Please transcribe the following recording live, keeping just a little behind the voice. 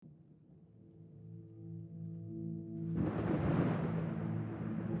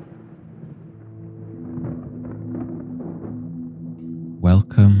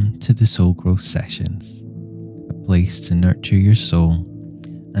to the Soul Growth Sessions, a place to nurture your soul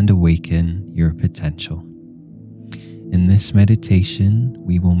and awaken your potential. In this meditation,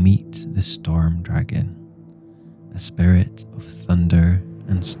 we will meet the Storm Dragon, a spirit of thunder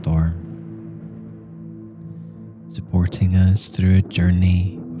and storm, supporting us through a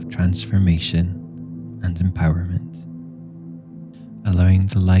journey of transformation and empowerment, allowing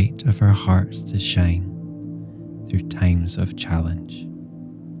the light of our hearts to shine through times of challenge,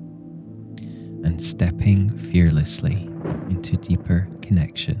 and stepping fearlessly into deeper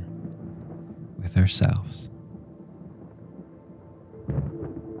connection with ourselves.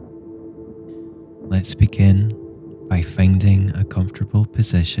 Let's begin by finding a comfortable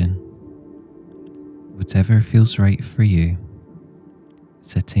position, whatever feels right for you,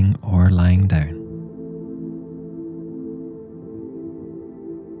 sitting or lying down.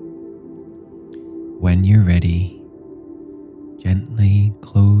 When you're ready, gently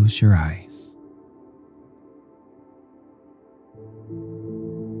close your eyes.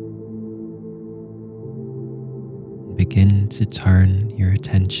 And begin to turn your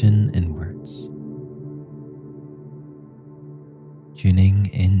attention inwards, tuning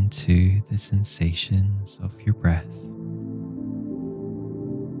into the sensations of your breath.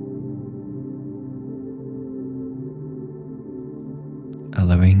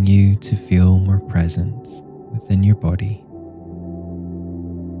 Allowing you to feel more present within your body.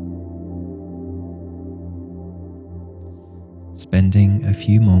 Spending a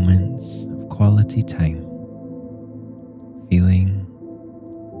few moments of quality time, feeling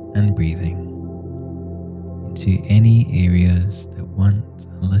and breathing into any areas that want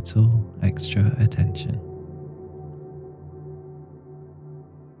a little extra attention.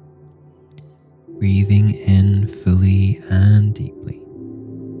 Breathing in fully and deeply,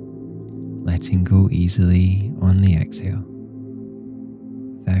 letting go easily on the exhale,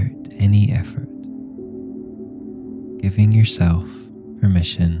 without any effort, giving yourself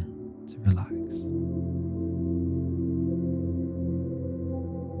permission to relax.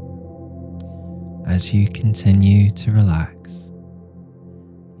 As you continue to relax,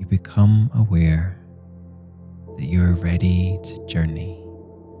 you become aware that you are ready to journey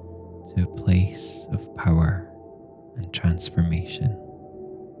to a place of power and transformation.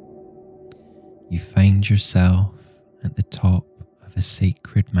 You find yourself at the top of a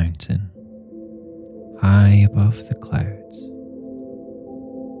sacred mountain, high above the clouds.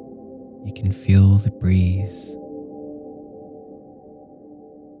 You can feel the breeze,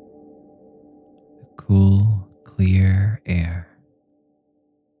 the cool, clear air.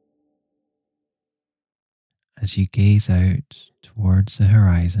 As you gaze out towards the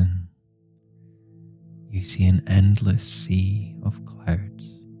horizon, you see an endless sea of clouds.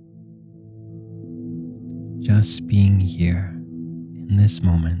 Just being here in this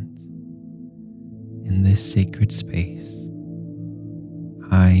moment, in this sacred space,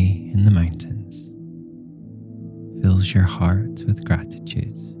 high in the mountains, fills your heart with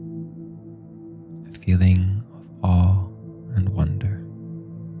gratitude, a feeling of awe and wonder.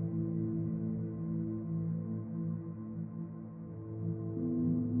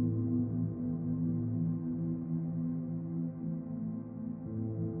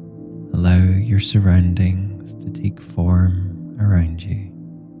 Allow your surroundings to take form around you.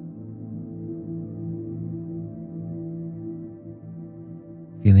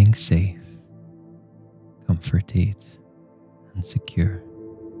 Feeling safe, comforted, and secure.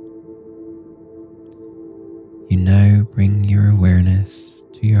 You now bring your awareness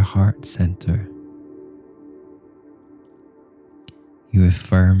to your heart center. You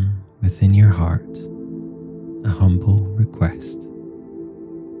affirm within your heart a humble request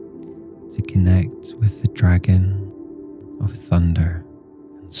to connect with the dragon of thunder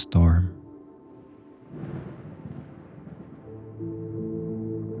and storm.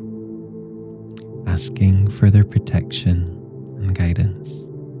 Asking for their protection and guidance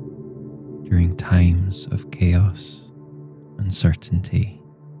during times of chaos, uncertainty,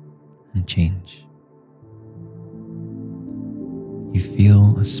 and change. You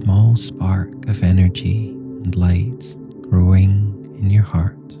feel a small spark of energy and light growing in your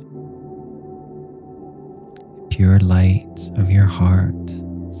heart. The pure light of your heart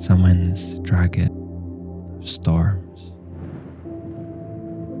summons the dragon of storms.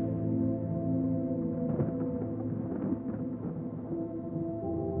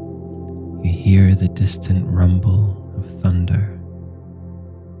 You hear the distant rumble of thunder.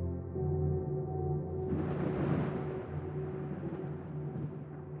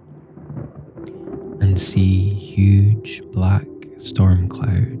 And see huge black storm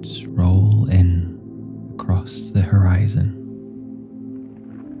clouds roll in across the horizon.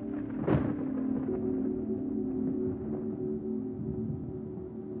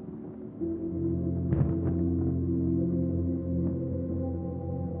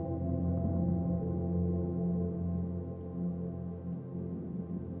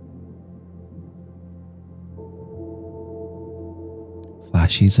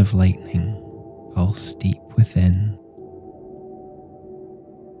 Flashes of lightning pulse deep within.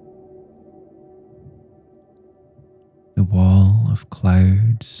 The wall of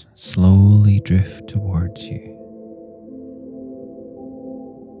clouds slowly drift towards you.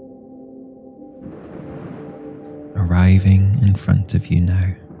 Arriving in front of you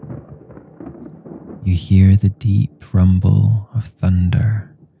now, you hear the deep rumble of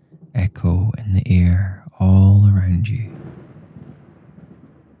thunder echo in the air all around you.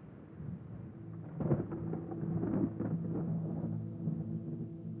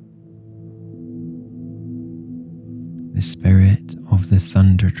 The spirit of the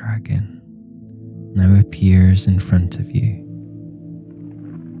thunder dragon now appears in front of you.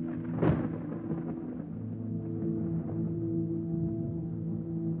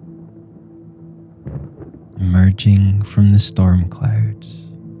 Emerging from the storm clouds,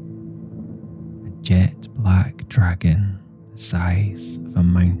 a jet black dragon the size of a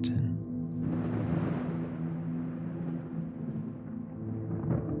mountain.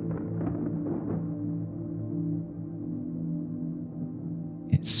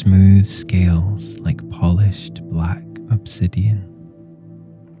 Its smooth scales like polished black obsidian.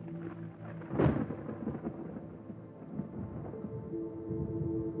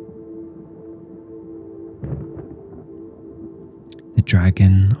 The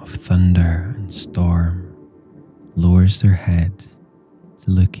dragon of thunder and storm lowers their head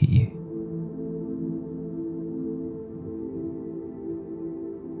to look at you.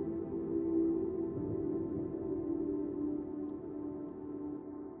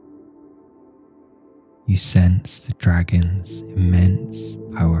 You sense the dragon's immense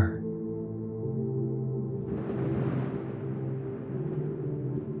power.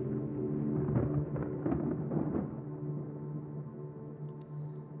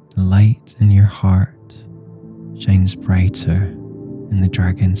 The light in your heart shines brighter in the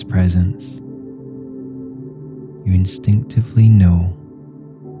dragon's presence. You instinctively know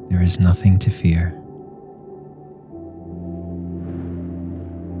there is nothing to fear.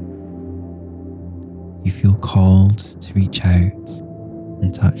 You feel called to reach out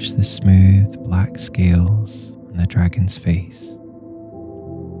and touch the smooth black scales on the dragon's face.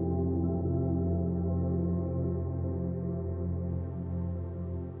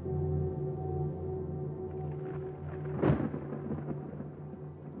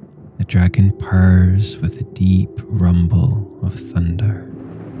 The dragon purrs with a deep rumble of thunder.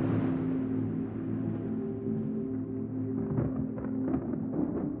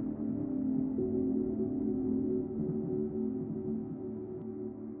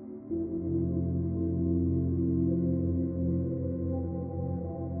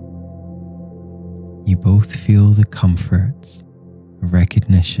 You both feel the comfort of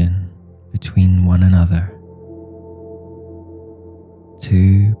recognition between one another.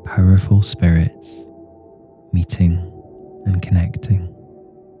 Two powerful spirits meeting and connecting.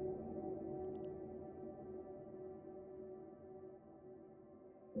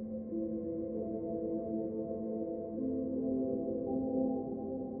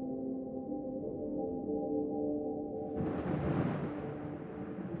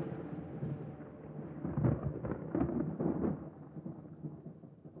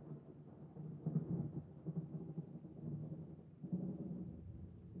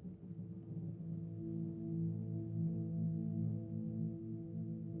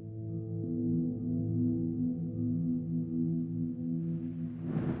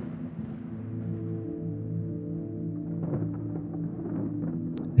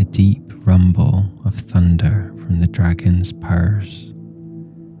 The deep rumble of thunder from the dragon's purrs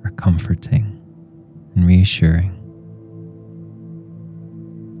are comforting and reassuring.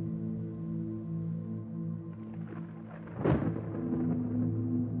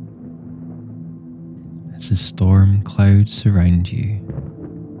 As the storm clouds surround you,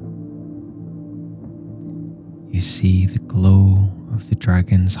 you see the glow of the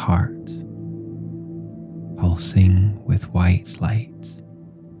dragon's heart pulsing with white light.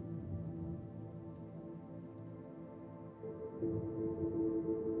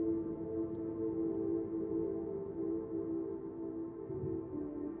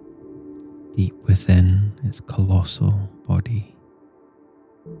 Deep within its colossal body,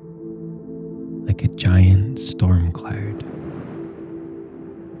 like a giant storm cloud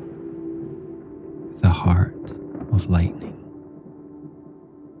with a heart of lightning.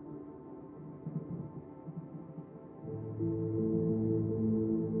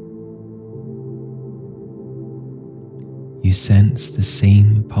 You sense the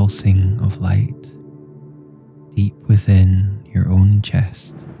same pulsing of light deep within your own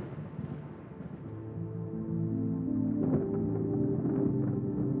chest.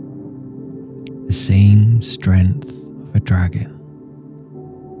 the same strength of a dragon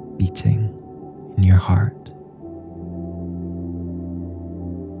beating in your heart.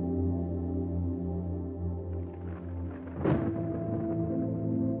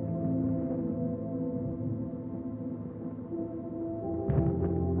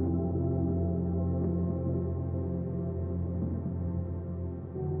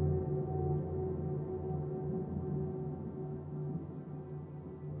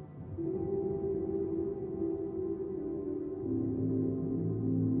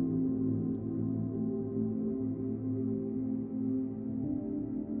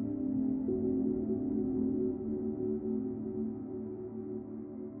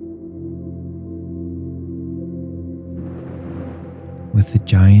 With the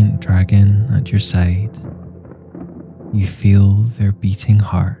giant dragon at your side, you feel their beating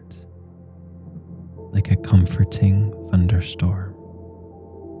heart like a comforting thunderstorm.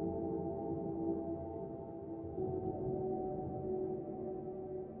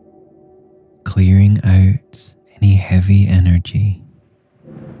 Clearing out any heavy energy.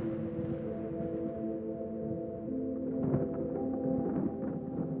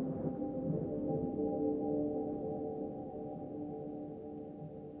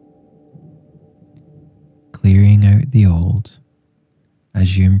 Clearing out the old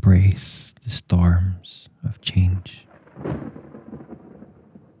as you embrace the storms of change.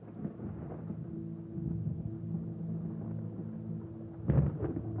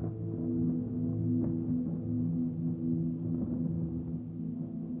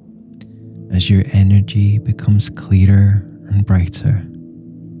 As your energy becomes clearer and brighter,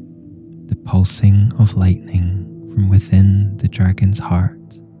 the pulsing of lightning from within the dragon's heart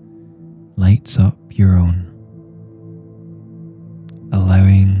lights up your own,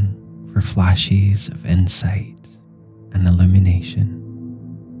 allowing for flashes of insight and illumination.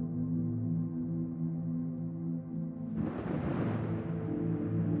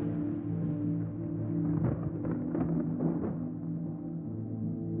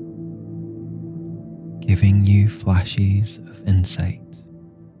 Giving you flashes of insight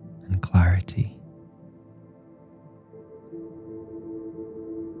and clarity.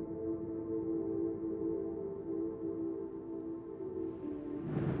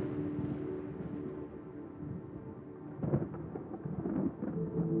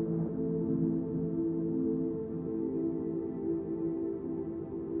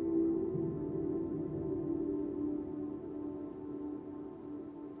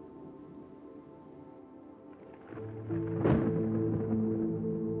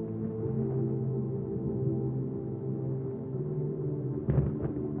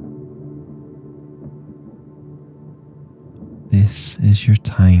 This is your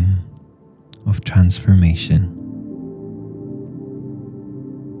time of transformation.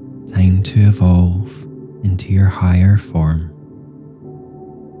 Time to evolve into your higher form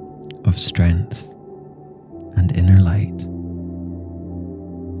of strength and inner light.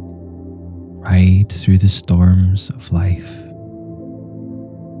 Ride through the storms of life.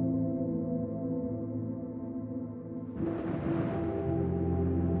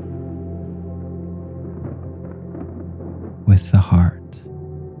 With the heart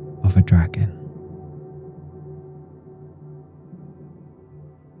of a dragon.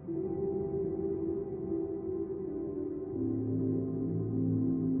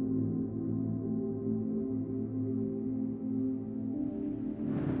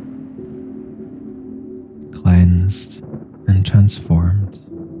 Cleansed and transformed,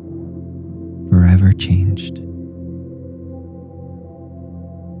 forever changed.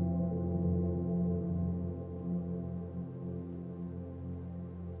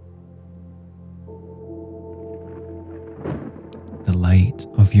 The light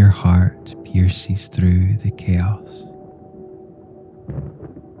of your heart pierces through the chaos.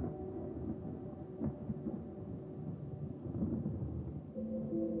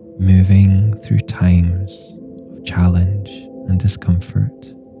 Moving through times of challenge and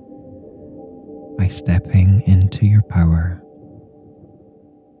discomfort by stepping into your power,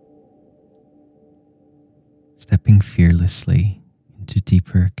 stepping fearlessly into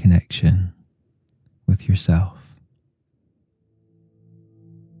deeper connection with yourself.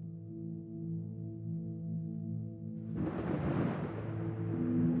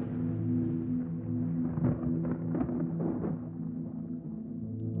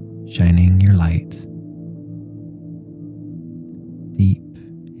 Shining your light deep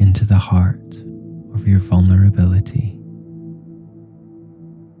into the heart of your vulnerability.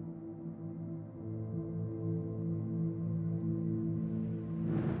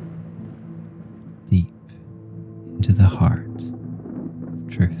 Deep into the heart of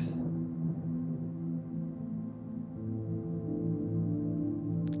truth.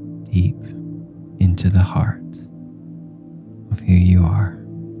 into the heart of who you are.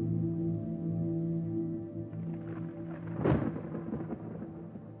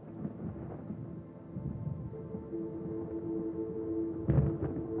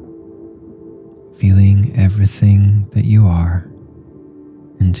 Feeling everything that you are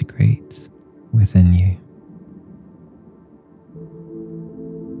integrate within you.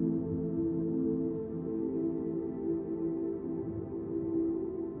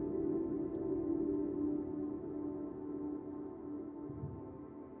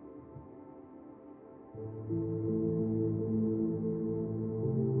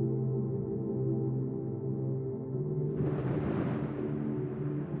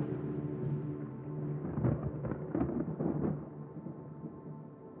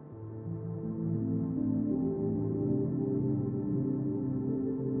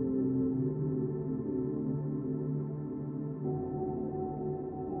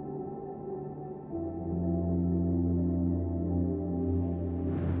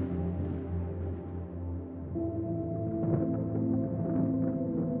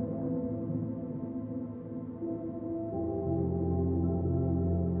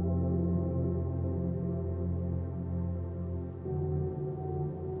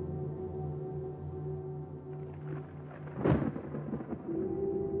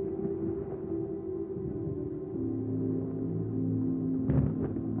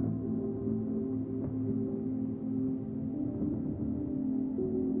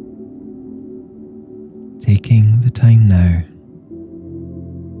 Taking the time now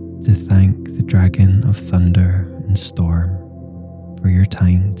to thank the Dragon of Thunder and Storm for your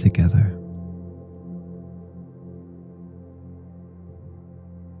time together.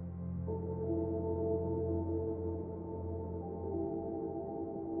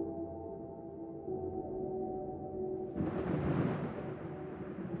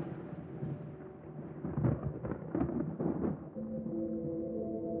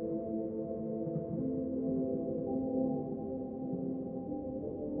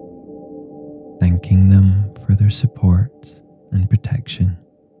 Thanking them for their support and protection,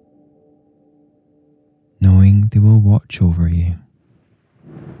 knowing they will watch over you.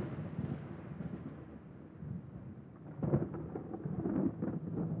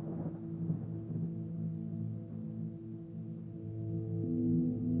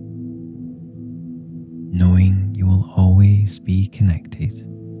 Knowing you will always be connected.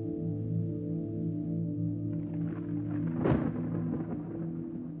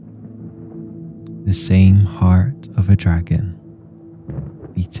 The same heart of a dragon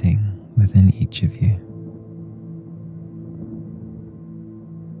beating within each of you.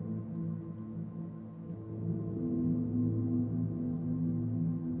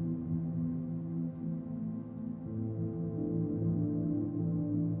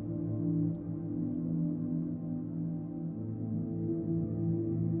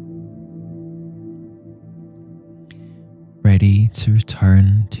 Ready to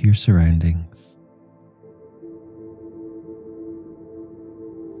return to your surroundings.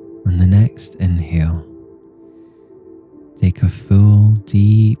 On the next inhale, take a full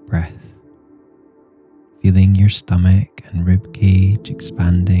deep breath, feeling your stomach and rib cage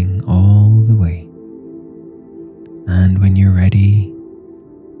expanding all the way. And when you're ready,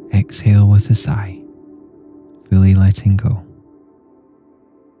 exhale with a sigh, fully letting go.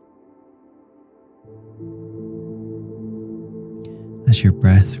 As your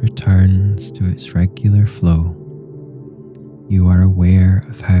breath returns to its regular flow, you are aware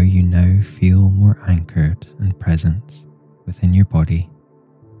of how you now feel more anchored and present within your body.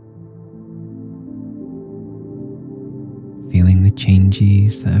 Feeling the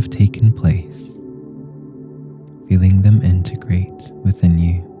changes that have taken place, feeling them integrate within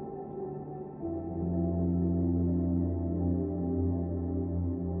you.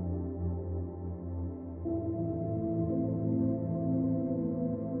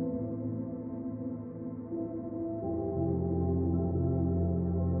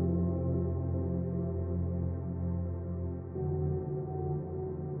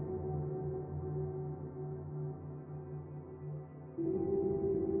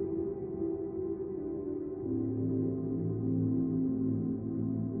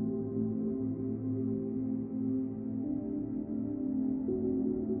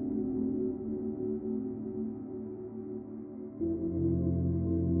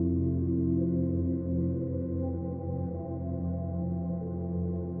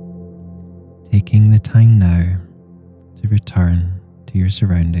 Taking the time now to return to your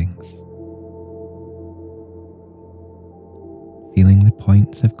surroundings. Feeling the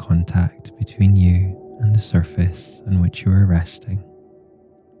points of contact between you and the surface on which you are resting.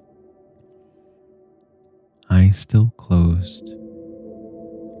 eyes still closed,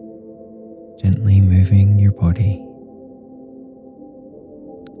 gently moving your body,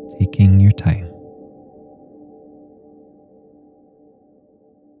 taking your time.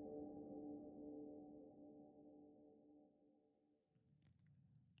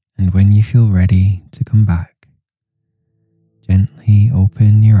 And when you feel ready to come back, gently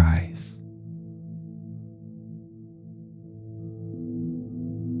open your eyes.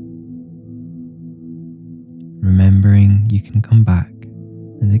 Remembering you can come back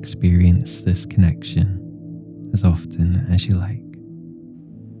and experience this connection as often as you like.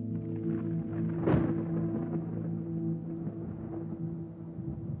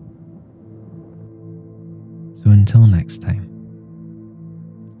 So until next time,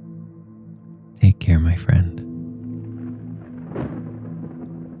 take care, my friend.